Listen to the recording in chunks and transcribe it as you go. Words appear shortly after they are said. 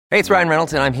Hey, it's Ryan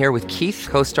Reynolds, and I'm here with Keith,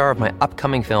 co-star of my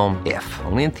upcoming film, If,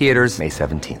 only in theaters May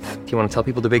 17th. Do you want to tell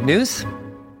people the big news?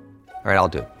 All right, I'll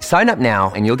do it. Sign up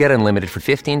now and you'll get unlimited for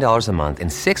 $15 a month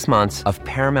and 6 months of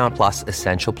Paramount Plus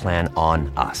Essential Plan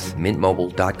on us.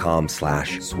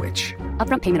 MintMobile.com/switch.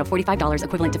 Upfront payment of $45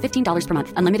 equivalent to $15 per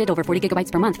month. Unlimited over 40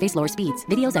 gigabytes per month. Face lower speeds.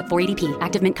 Videos at 480p.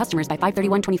 Active Mint customers by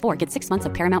 531.24 get 6 months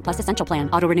of Paramount Plus Essential Plan.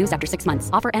 Auto renews after 6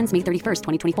 months. Offer ends May 31st,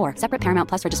 2024. Separate Paramount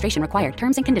Plus registration required.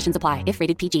 Terms and conditions apply if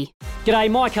rated PG. G'day,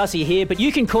 Mike Hussey here, but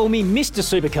you can call me Mr.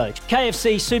 Supercoach.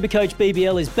 KFC Supercoach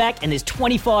BBL is back and there's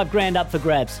 25 grand up for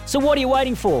grabs. So what are you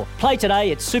waiting for? Play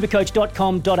today at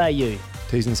supercoach.com.au.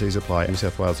 T's and C's apply. New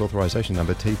South Wales authorisation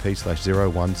number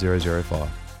TP/01005.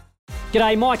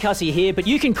 G'day, Mike Hussey here, but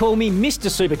you can call me Mr.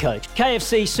 Supercoach.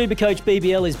 KFC Supercoach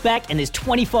BBL is back and there's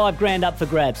 25 grand up for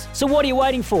grabs. So what are you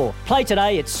waiting for? Play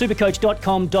today at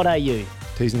supercoach.com.au.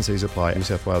 T's and C's apply. New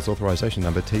South Wales authorisation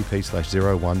number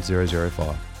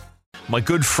TP/01005. My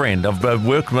good friend, I've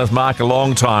worked with Mark a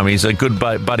long time. He's a good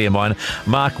buddy of mine.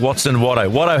 Mark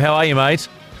Watson-Watto. Watto, how are you, mate?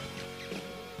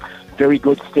 Very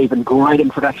good, Stephen. Great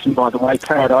introduction, by the way.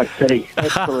 Paradise City.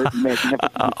 Absolutely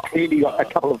magnificent. Clearly got a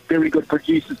couple of very good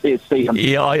producers there, Stephen.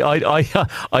 Yeah,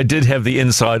 I did have the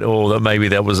inside all that maybe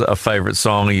that was a favourite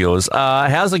song of yours.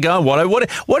 How's it going, Watto?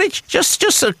 What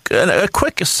just a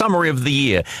quick summary of the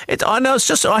year. I know it's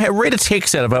just, I read a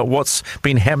text out about what's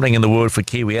been happening in the world for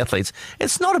Kiwi athletes.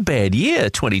 It's not a bad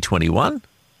year, 2021.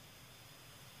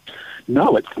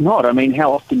 No, it's not. I mean,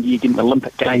 how often do you get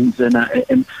Olympic Games in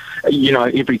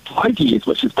every 5 years,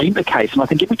 which has been the case. And I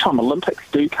think every time Olympics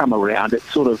do come around,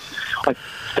 it's sort of, I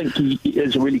think it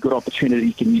is a really good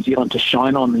opportunity for New Zealand to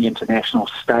shine on the international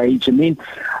stage. And then,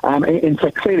 and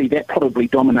so clearly that probably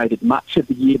dominated much of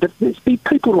the year. But there's been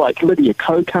people like Lydia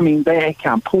Ko coming back,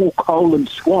 Paul Cole in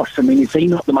squash. I mean, is he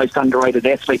not the most underrated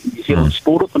athlete in New Zealand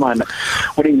sport at the moment?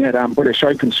 Winning that British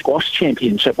Open Squash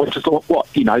Championship, which is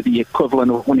the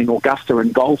equivalent of winning Augusta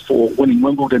in golf or winning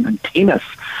Wimbledon in tennis.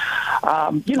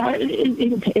 And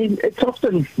it's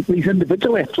often these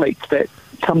individual athletes that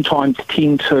sometimes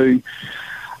tend to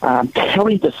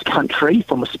carry this country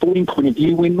from a sporting point of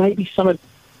view when maybe some of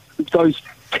those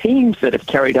teams that have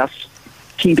carried us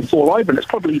tend to fall over, and it's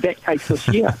probably that case this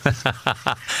year.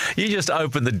 You just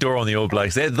opened the door on the All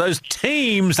Blacks there. Those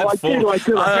teams that I did.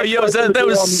 that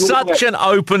was such an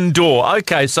open door.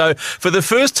 Okay, so for the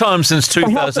first time since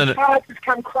 2000... The house of cards has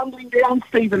come crumbling down,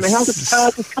 Stephen. The house of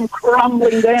cards has come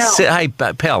crumbling down. Hey,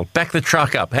 pal, back the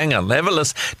truck up. Hang on, have a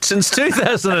listen. Since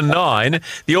 2009,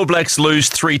 the All Blacks lose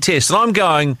 3 tests, and I'm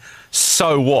going,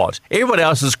 so what? Everybody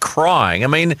else is crying. I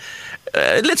mean,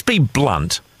 let's be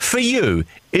blunt. For you,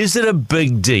 is it a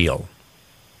big deal?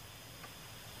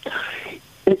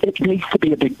 It needs to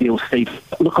be a big deal, Steve.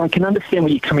 Look, I can understand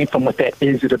where you're coming from with that.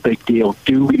 Is it a big deal?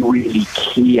 Do we really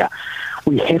care?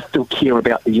 We have to care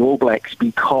about the All Blacks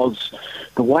because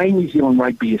the way New Zealand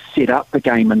rugby has set up the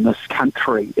game in this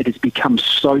country, it has become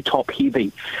so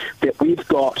top-heavy that we've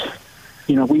got...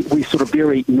 we're sort of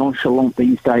very nonchalant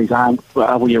these days, aren't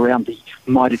we, around the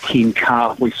Mitre 10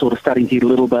 car. We're sort of starting to get a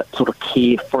little bit sort of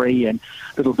carefree and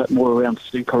a little bit more around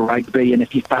Super Rugby. And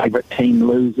if your favourite team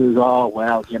loses, there'll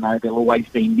always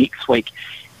be next week.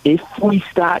 If we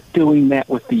start doing that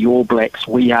with the All Blacks,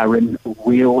 we are in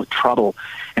real trouble.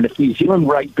 And if New Zealand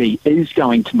rugby is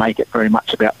going to make it very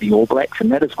much about the All Blacks,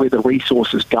 and that is where the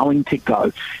resource is going to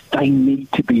go, they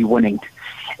need to be winning.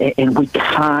 And we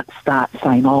can't start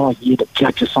saying, to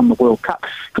judge us on the World Cup.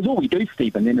 Because all we do,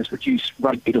 Stephen, then is reduce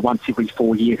rugby to once every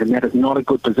 4 years, and that is not a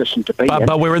good position to be in.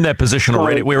 But we're in that position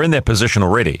already. We're in that position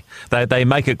already. They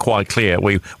make it quite clear.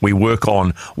 We work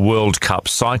on World Cup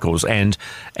cycles, and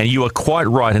you are quite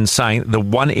right in saying the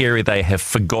one area they have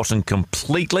forgotten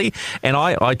completely, and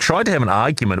I tried to have an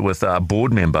argument with a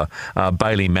board member,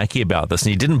 Bailey Mackey, about this,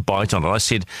 and he didn't bite on it. I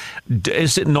said,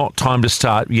 is it not time to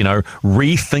start,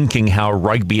 rethinking how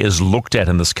rugby is looked at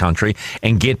in this country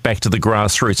and get back to the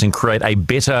grassroots and create a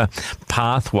better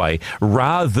pathway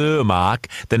rather, Mark,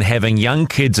 than having young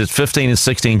kids at 15 and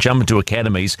 16 jump into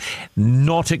academies,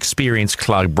 not experience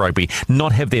club rugby,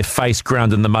 not have their face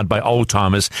ground in the mud by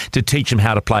old-timers to teach them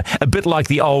how to play. A bit like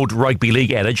the old rugby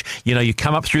league adage, you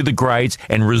come up through the grades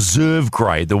and reserve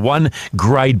grade, the one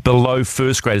grade below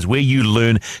first grade is where you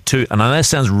learn to, and I know that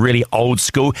sounds really old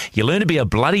school, you learn to be a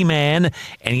bloody man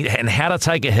and how to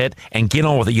take a hit and get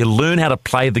on with it. You learn how to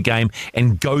play the game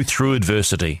and go through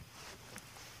adversity.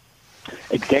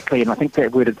 Exactly, and I think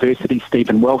that word adversity,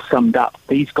 Stephen, well summed up.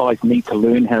 These guys need to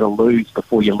learn how to lose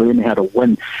before you learn how to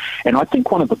win. And I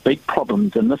think one of the big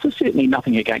problems, and this is certainly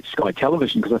nothing against Sky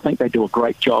Television, because I think they do a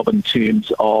great job in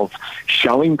terms of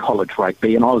showing college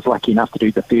rugby, and I was lucky enough to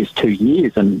do the first 2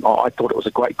 years, and I thought it was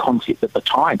a great concept at the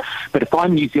time. But if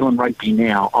I'm New Zealand Rugby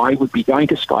now, I would be going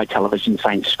to Sky Television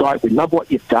saying, Sky, we love what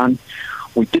you've done.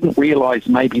 We didn't realise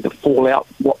maybe the fallout,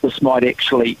 what this might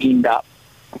actually end up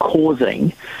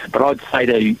causing, but I'd say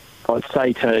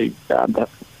to the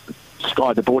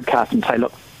Sky, the broadcast, and say,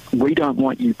 look, we don't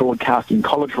want you broadcasting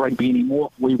college rugby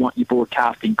anymore. We want you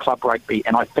broadcasting club rugby.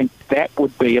 And I think that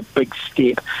would be a big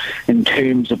step in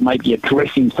terms of maybe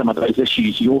addressing some of those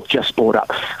issues you've just brought up.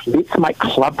 Let's make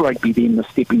club rugby then the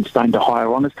stepping stone to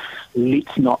higher honours.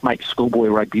 Let's not make schoolboy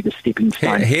rugby the stepping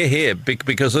stone. Here,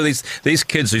 because of these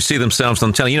kids who see themselves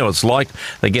on telly, you know what it's like.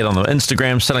 They get on the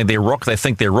Instagram, suddenly they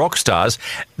think they're rock stars.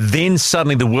 Then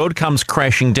suddenly the world comes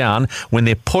crashing down when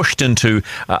they're pushed into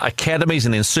academies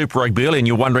and then Super Rugby early, and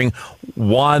you're wondering,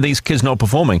 why are these kids not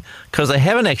performing? Because they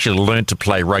haven't actually learned to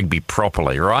play rugby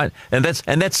properly, right? And that's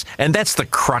the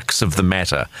crux of the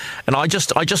matter. And I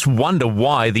just wonder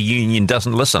why the union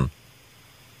doesn't listen.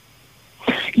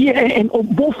 Yeah, and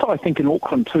also I think in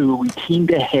Auckland too, we tend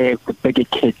to have the bigger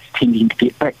kids tending to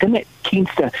get back, and that tends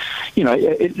to,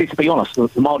 let's be honest, the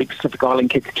Māori Pacific Island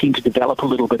kids tend to develop a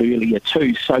little bit earlier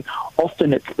too, so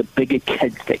often it's the bigger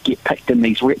kids that get picked in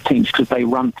these rep teams because they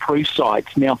run through sides.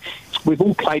 Now, we've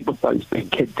all played with those big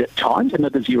kids at times, and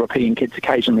there's European kids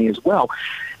occasionally as well.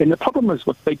 And the problem is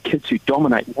with big kids who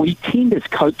dominate, we tend as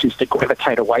coaches to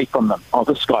gravitate away from them. Oh,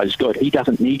 this guy's good. He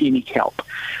doesn't need any help.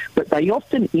 But they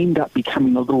often end up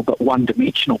becoming a little bit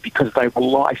one-dimensional because they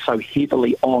rely so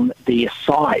heavily on their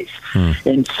size.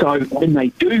 And so when they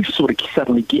do sort of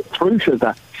suddenly get through to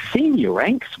the senior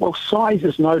ranks, well, size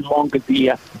is no longer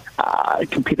their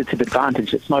competitive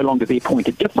advantage. It's no longer their point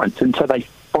of difference. And so they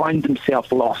find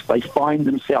themselves lost. They find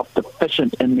themselves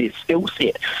deficient in their skill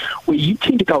set. Where you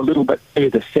tend to go a little bit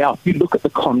further south, you look at the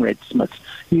Conrad Smiths,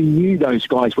 you knew those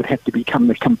guys would have to become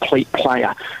the complete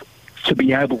player to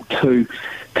be able to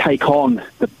take on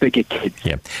the bigger kids.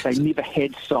 Yep. They never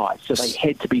had size, so they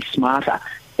had to be smarter.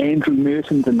 Andrew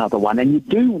Merton's another one. And you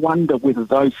do wonder whether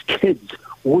those kids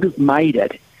would have made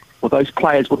it, or those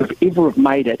players would have ever have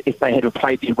made it if they had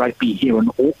played their rugby here in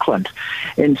Auckland.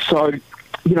 And so,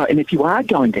 and if you are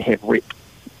going to have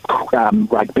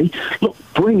rugby, look,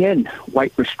 bring in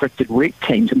weight-restricted rec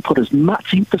teams and put as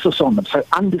much emphasis on them. So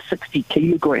under 60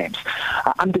 kilograms,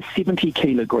 under 70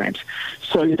 kilograms,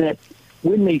 so that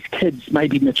when these kids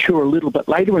maybe mature a little bit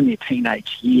later in their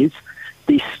teenage years,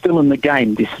 they're still in the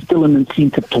game. There's still an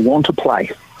incentive to want to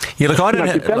play. Yeah, look, I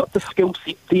don't develop the skill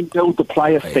set, then build the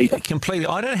player, Stephen. Completely.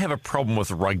 I don't have a problem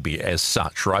with rugby as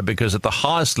such, right? Because at the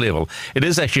highest level, it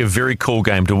is actually a very cool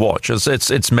game to watch.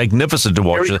 It's magnificent to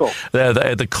watch. Very cool.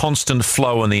 The constant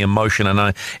flow and the emotion.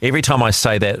 And every time I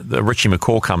say that, Richie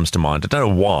McCaw comes to mind. I don't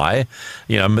know why,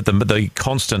 the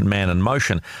constant man in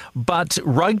motion. But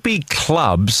rugby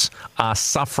clubs are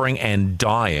suffering and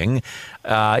dying.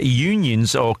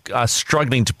 Unions are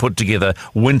struggling to put together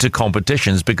winter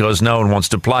competitions because no one wants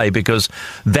to play, because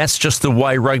that's just the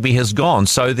way rugby has gone.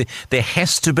 So there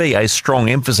has to be a strong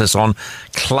emphasis on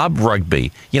club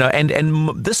rugby, and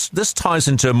this ties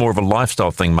into more of a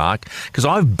lifestyle thing, Mark, because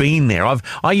I've been there.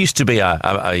 I used to be a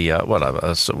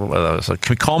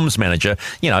comms manager,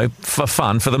 for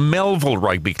fun for the Melville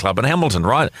Rugby Club in Hamilton,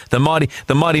 right? The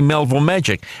mighty Melville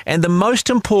Magic. And the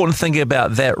most important thing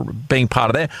about that, being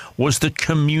part of that, was the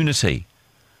community.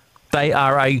 They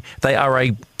are a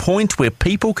point where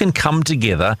people can come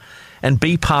together and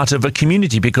be part of a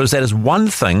community, because that is one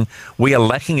thing we are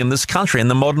lacking in this country, in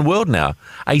the modern world now.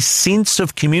 A sense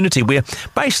of community where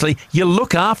basically you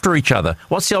look after each other.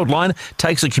 What's the old line?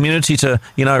 Takes a community to,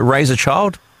 raise a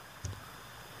child?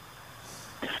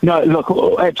 No, look,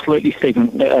 absolutely,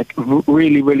 Stephen.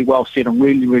 Really, really well said and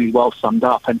really, really well summed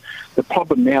up. And the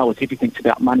problem now is everything's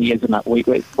about money, isn't it?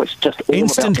 It's just all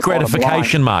instant about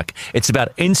gratification, Mark. It's about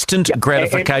instant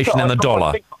gratification and the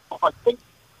dollar.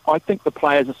 I think the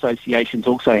Players' Associations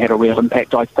also had a real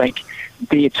impact. I think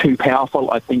they're too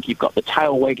powerful. I think you've got the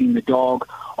tail wagging the dog.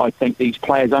 I think these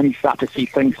players only start to see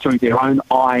things through their own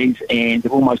eyes, and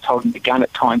they're almost holding the gun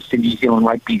at times to New Zealand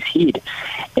rugby's head.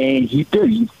 And you've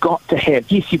got to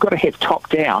have top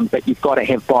down, but you've got to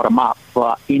have bottom up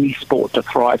for any sport to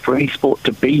thrive, for any sport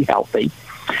to be healthy.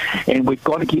 And we've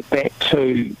got to get back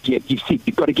to, you said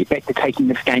you've got to get back to taking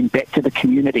this game back to the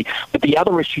community. But the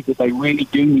other issue that they really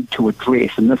do need to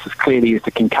address, and this is clearly is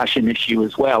the concussion issue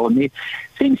as well, and there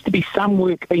seems to be some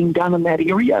work being done in that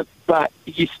area, but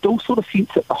you still sort of sense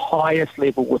at the highest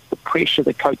level with the pressure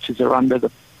the coaches are under,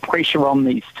 the pressure on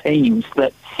these teams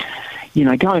that,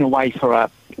 going away for a,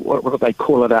 what do they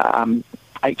call it, a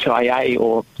HIA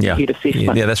or head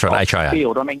assessment. Yeah, that's right, HIA.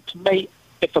 Field. I mean, to me,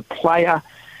 if a player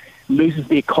loses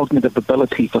their cognitive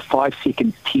ability for 5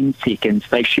 seconds, 10 seconds,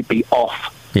 they should be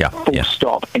off. Full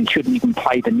stop, and shouldn't even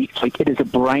play the next week. It is a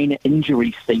brain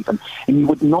injury, Stephen, and you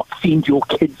would not send your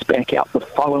kids back out the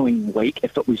following week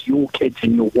if it was your kids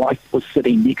and your wife was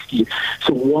sitting next to you.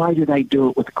 So why do they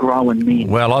do it with grown men?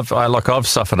 Well, I've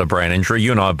suffered a brain injury.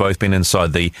 You and I have both been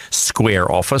inside the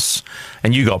Square office,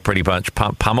 and you got pretty much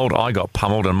pummeled. I got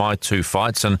pummeled in my 2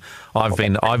 fights, and I've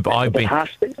been.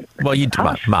 Well,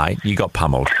 mate, you got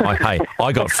pummeled.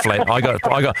 I got flat.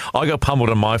 I got pummeled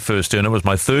in my first turn. It was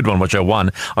my third one, which I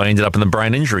won. I ended up in the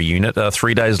brain injury unit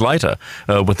 3 days later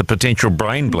with a potential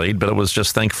brain bleed, but it was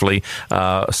just thankfully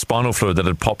spinal fluid that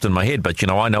had popped in my head. But,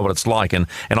 I know what it's like, and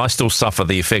I still suffer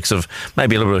the effects of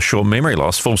maybe a little bit of short memory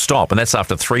loss, full stop, and that's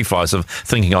after 3 fights of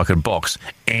thinking I could box.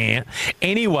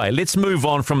 Anyway, let's move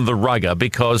on from the rugger,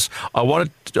 because I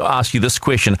wanted to ask you this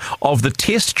question. Of the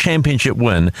Test Championship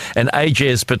win and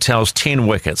Ajaz Patel's 10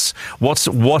 wickets,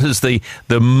 what is the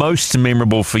most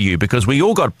memorable for you? Because we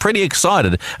all got pretty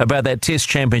excited about that Test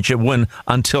Championship win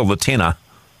until the tenor.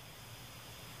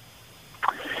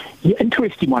 Yeah,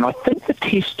 interesting one. I think the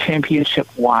Test Championship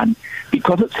one,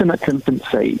 because it's in its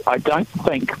infancy, I don't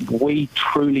think we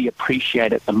truly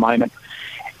appreciate it at the moment.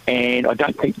 And I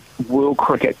don't think world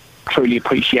cricket truly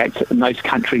appreciates it in those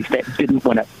countries that didn't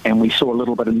win it. And we saw a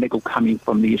little bit of niggle coming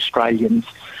from the Australians.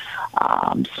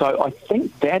 So I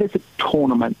think that is a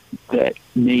tournament that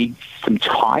needs some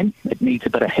time. It needs a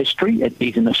bit of history. It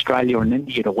needs an Australia and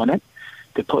India to win it,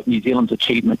 to put New Zealand's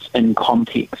achievements in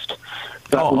context.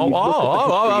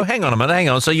 Hang on a minute, hang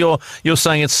on. So you're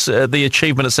saying it's the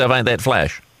achievement itself ain't that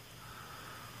flash?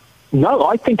 No,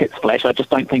 I think it's flash. I just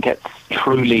don't think it's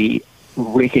truly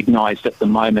recognised at the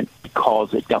moment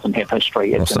because it doesn't have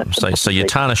history. So you're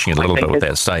tarnishing it a little bit with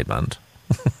that statement.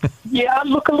 Yeah,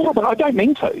 look, a little bit. I don't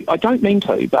mean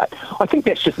to, but I think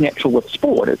that's just natural with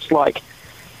sport. It's like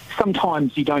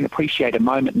sometimes you don't appreciate a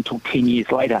moment until 10 years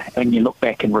later and you look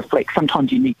back and reflect.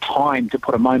 Sometimes you need time to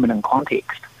put a moment in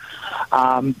context.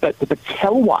 But the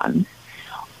Patel one,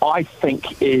 I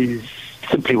think, is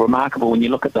simply remarkable when you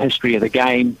look at the history of the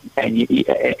game and you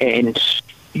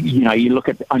look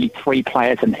at only 3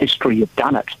 players in history have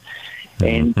done it.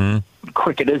 And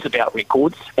cricket is about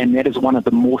records, and that is one of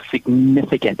the more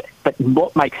significant. But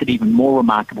what makes it even more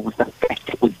remarkable is the fact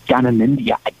it was done in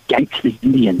India against the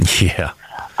Indians. Yeah.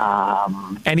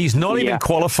 And he's not even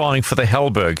qualifying for the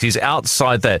Hellbergs. He's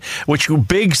outside that, which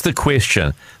begs the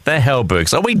question, the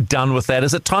Hellbergs, are we done with that?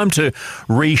 Is it time to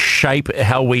reshape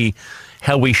how we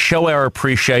show our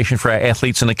appreciation for our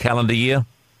athletes in a calendar year?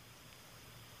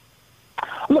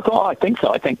 Look, I think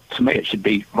so. I think, to me, it should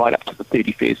be right up to the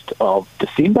 31st of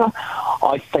December.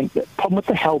 I think the problem with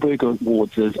the Hellberg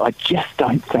Awards is I just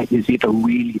don't think there's ever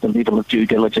really the level of due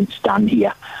diligence done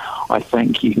here. I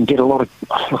think you can get a lot of...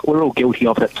 We're all guilty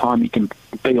of it at times. You can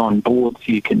be on boards,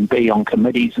 you can be on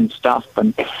committees and stuff,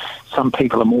 and some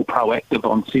people are more proactive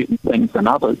on certain things than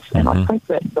others. And I think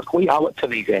that, look, we owe it to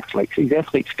these athletes. These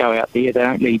athletes go out there, they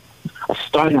don't leave a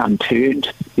stone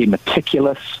unturned. They're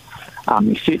meticulous.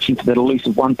 They're searching for that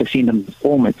elusive 1% in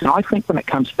performance. And I think when it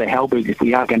comes to the Hellberg, if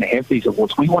we are going to have these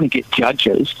awards, we want to get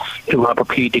judges who are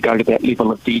prepared to go to that level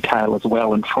of detail as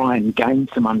well and try and gain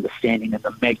some understanding of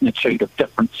the magnitude of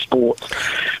different sports.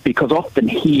 Because often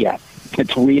here,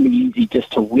 it's really easy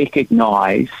just to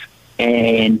recognise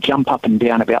and jump up and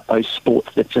down about those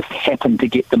sports that just happen to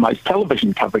get the most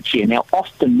television coverage here. Now,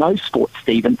 often those sports,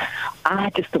 Stephen, are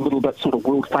just a little bit sort of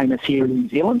world famous here in New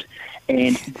Zealand.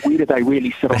 And where do they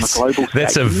really sit on a global stage?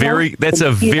 That's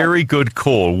a very good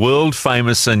call. World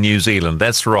famous in New Zealand.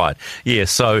 That's right. Yeah.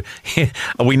 So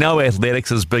we know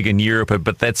athletics is big in Europe,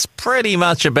 but that's pretty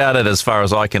much about it as far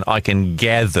as I can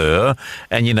gather.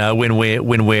 And when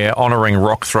we're honouring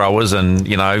rock throwers and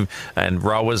and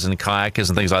rowers and kayakers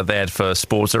and things like that for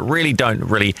sports that really don't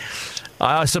really.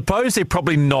 I suppose they're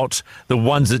probably not the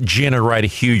ones that generate a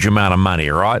huge amount of money,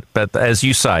 right? But as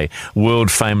you say, world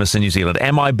famous in New Zealand.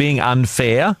 Am I being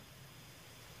unfair?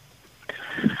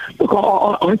 Look,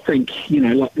 I think,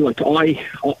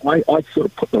 I sort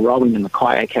of put the rowing and the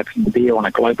kayaking there on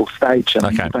a global stage. I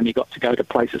mean, I've only got to go to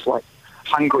places like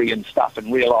Hungary and stuff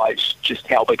and realise just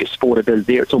how big a sport it is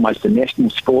there. It's almost a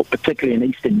national sport, particularly in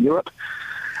Eastern Europe.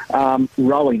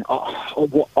 Rowing.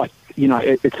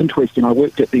 It's interesting. I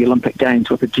worked at the Olympic Games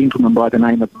with a gentleman by the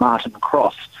name of Martin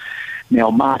Cross. Now,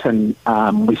 Martin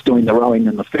was doing the rowing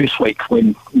in the first week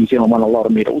when New Zealand won a lot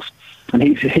of medals. And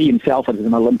he himself was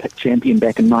an Olympic champion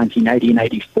back in 1980 and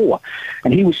 84.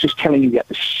 And he was just telling you about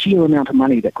the sheer amount of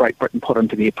money that Great Britain put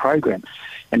into their program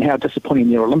and how disappointing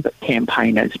their Olympic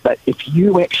campaign is. But if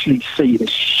you actually see the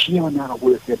sheer amount of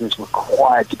work that is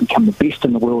required to become the best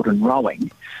in the world in rowing,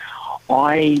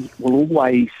 I'll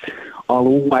always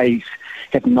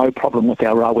have no problem with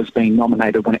our rowers being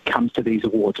nominated when it comes to these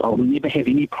awards. I'll never have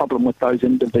any problem with those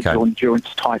individual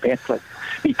endurance-type athletes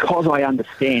because I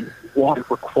understand what it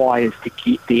requires to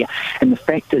get there. And the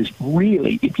fact is,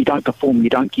 really, if you don't perform, you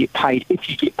don't get paid, if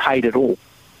you get paid at all.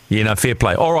 Yeah, no, fair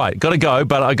play. All right, got to go,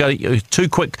 but I got two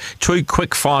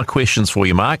quick fire questions for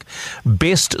you, Mark.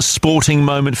 Best sporting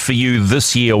moment for you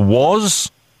this year was?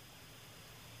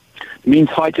 Men's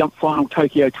high jump final,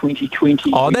 Tokyo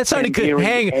 2020. Oh, that's only because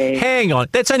hang on.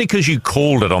 That's only because you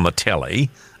called it on the telly.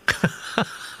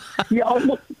 You're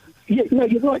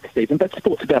right, Stephen. But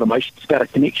sport's about emotion. It's about a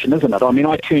connection, isn't it? I mean,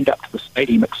 I turned up to the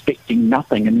stadium expecting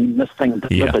nothing, and then this thing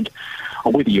delivered.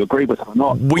 Or whether you agree with it or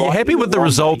not. Were you happy with the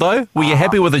result, though? Were you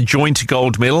happy with a joint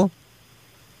gold medal?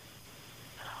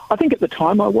 I think at the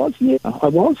time I was. Yeah, I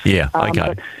was. Yeah.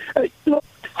 Okay. Look,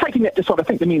 taking that to side, I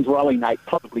think the men's rowing, Nate,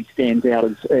 probably stands out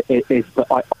as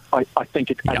I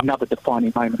think it's another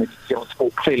defining moment in New Zealand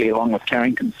sport, clearly along with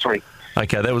Carrington's 3.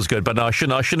 Okay, that was good, but no, I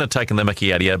shouldn't have taken the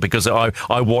mickey out of you because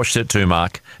I watched it too,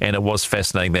 Mark, and it was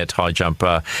fascinating, that high jump.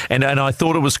 And I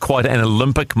thought it was quite an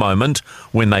Olympic moment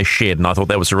when they shared, and I thought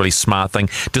that was a really smart thing,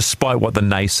 despite what the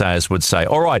naysayers would say.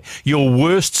 All right, your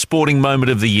worst sporting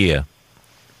moment of the year?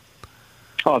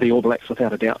 Oh, the All Blacks,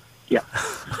 without a doubt. Yeah,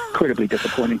 incredibly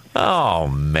disappointing. Oh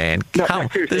man,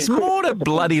 there's more to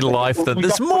bloody life than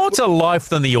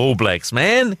the All Blacks,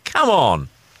 man. Come on.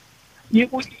 You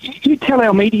tell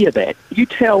our media that. You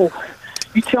tell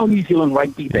New Zealand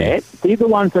Rugby that. They're the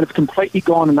ones that have completely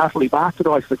gone and utterly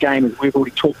bastardised the game, as we've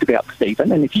already talked about,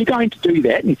 Stephen. And if you're going to do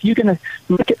that, and if you're going to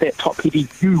look at that top heavy,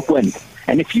 you win.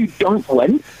 And if you don't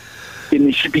win, then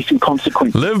there should be some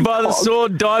consequences. Live by the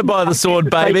sword, die by the sword,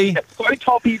 baby. It's so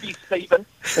top heavy, Stephen.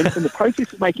 And in the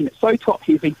process of making it so top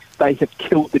heavy, they have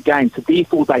killed the game. So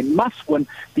therefore, they must win.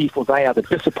 Therefore, they are the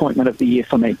disappointment of the year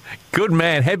for me. Good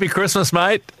man. Happy Christmas,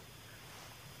 mate.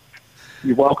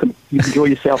 You're welcome. You enjoy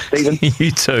yourself, Stephen. You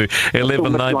too.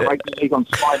 11:09. League on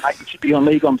Sky, mate. You should be on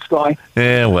League on Sky.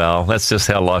 Yeah, well, that's just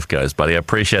how life goes, buddy. I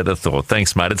appreciate the thought.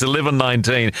 Thanks, mate. It's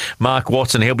 11:19. Mark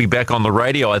Watson, he'll be back on the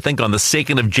radio, I think, on the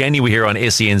 2nd of January here on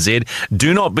SENZ.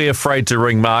 Do not be afraid to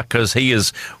ring Mark because he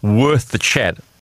is worth the chat.